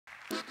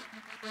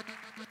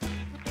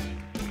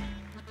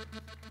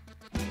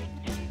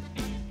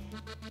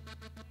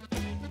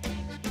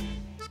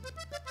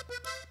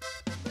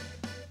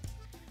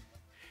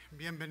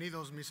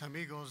Bienvenidos, mis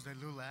amigos de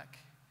LULAC.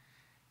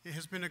 It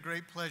has been a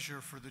great pleasure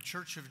for the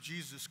Church of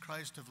Jesus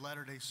Christ of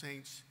Latter-day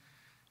Saints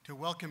to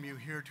welcome you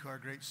here to our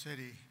great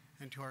city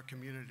and to our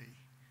community.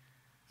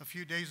 A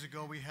few days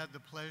ago, we had the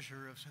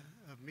pleasure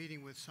of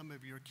meeting with some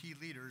of your key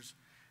leaders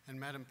and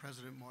Madam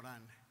President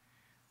Moran.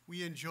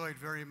 We enjoyed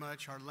very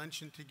much our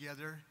luncheon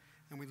together,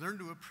 and we learned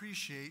to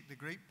appreciate the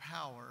great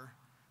power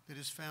that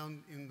is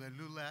found in the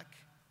LULAC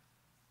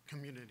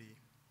community.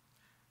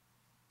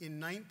 In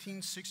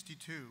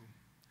 1962,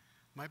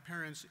 my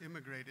parents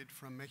immigrated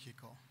from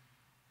Mexico.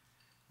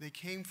 They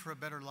came for a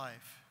better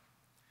life.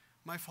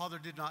 My father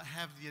did not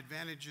have the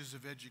advantages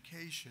of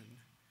education,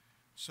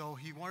 so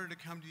he wanted to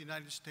come to the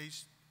United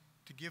States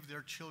to give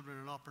their children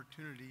an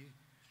opportunity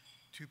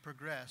to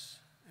progress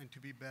and to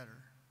be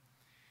better.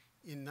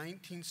 In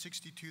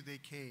 1962, they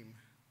came.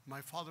 My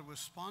father was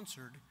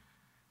sponsored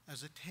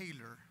as a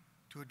tailor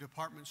to a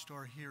department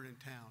store here in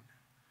town.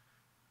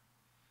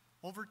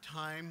 Over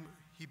time,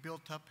 he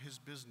built up his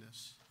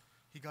business.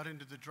 He got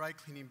into the dry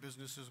cleaning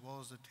business as well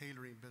as the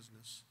tailoring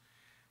business.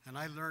 And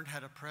I learned how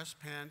to press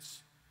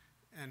pants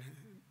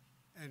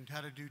and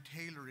how to do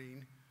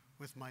tailoring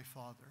with my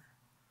father.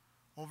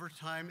 Over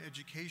time,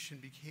 education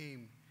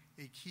became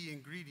a key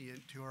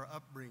ingredient to our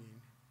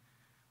upbringing.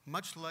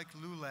 Much like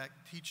LULAC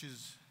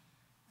teaches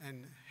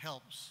and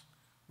helps,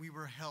 we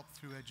were helped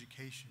through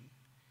education.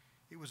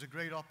 It was a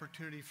great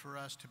opportunity for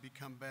us to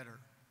become better.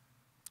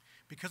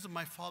 Because of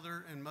my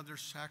father and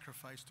mother's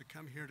sacrifice to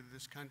come here to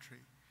this country,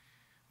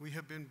 we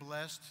have been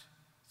blessed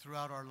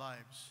throughout our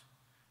lives.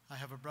 I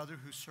have a brother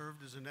who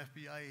served as an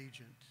FBI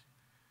agent.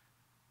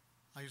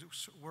 I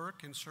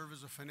work and serve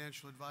as a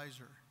financial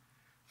advisor.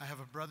 I have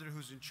a brother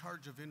who's in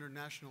charge of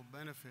international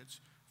benefits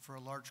for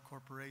a large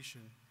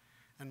corporation.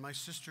 And my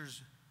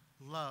sisters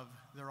love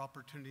their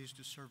opportunities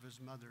to serve as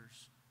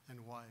mothers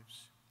and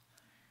wives.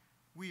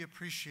 We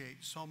appreciate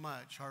so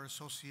much our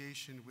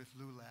association with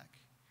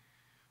LULAC.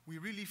 We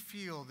really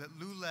feel that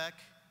LULAC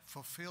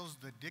fulfills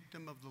the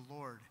dictum of the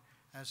Lord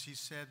as he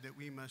said that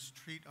we must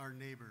treat our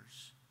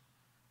neighbors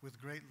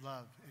with great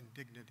love and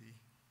dignity.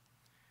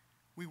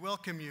 We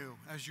welcome you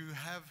as you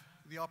have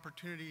the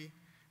opportunity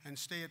and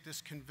stay at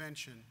this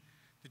convention,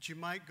 that you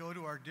might go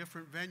to our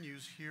different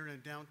venues here in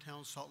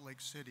downtown Salt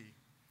Lake City.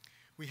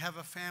 We have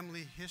a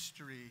family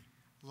history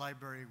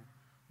library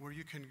where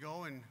you can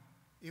go and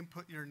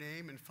input your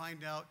name and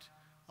find out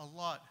a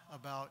lot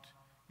about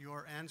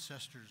your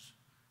ancestors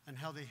and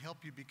how they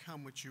help you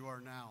become what you are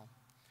now.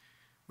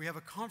 We have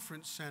a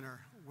conference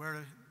center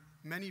where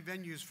many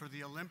venues for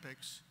the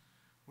Olympics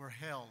were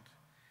held.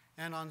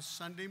 And on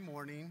Sunday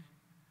morning,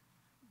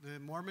 the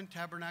Mormon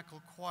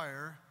Tabernacle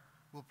Choir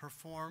will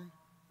perform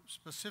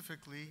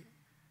specifically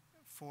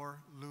for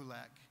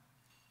LULAC.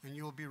 And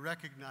you will be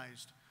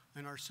recognized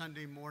in our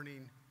Sunday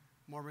morning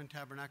Mormon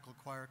Tabernacle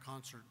Choir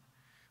concert.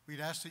 We'd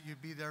ask that you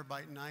be there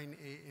by 9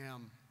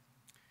 a.m.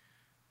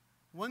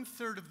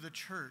 1/3 of the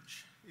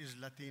church is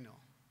Latino.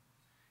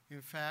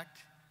 In fact,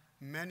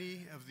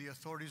 many of the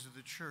authorities of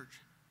the church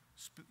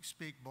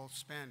speak both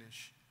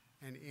Spanish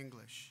and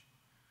English.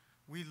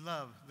 We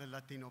love the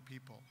Latino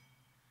people.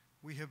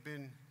 We have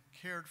been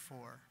cared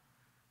for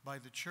by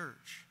the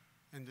church,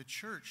 and the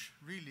church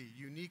really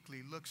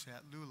uniquely looks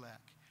at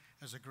LULAC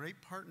as a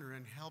great partner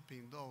in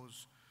helping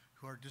those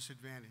who are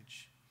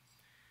disadvantaged.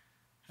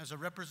 As a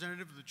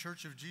representative of the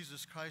Church of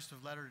Jesus Christ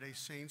of Latter-day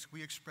Saints,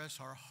 we express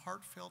our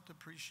heartfelt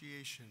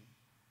appreciation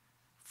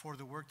for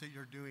the work that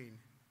you're doing,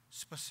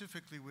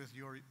 specifically with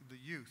the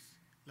youth,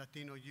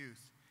 Latino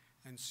youth,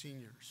 and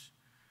seniors.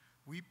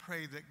 We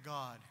pray that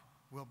God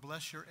will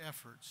bless your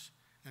efforts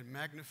and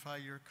magnify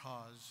your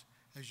cause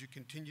as you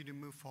continue to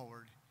move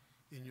forward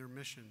in your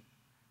mission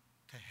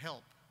to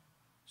help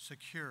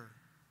secure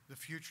the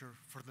future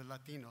for the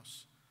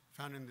Latinos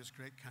found in this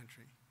great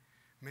country.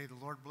 May the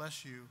Lord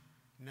bless you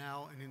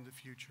now and in the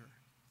future.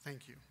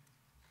 Thank you.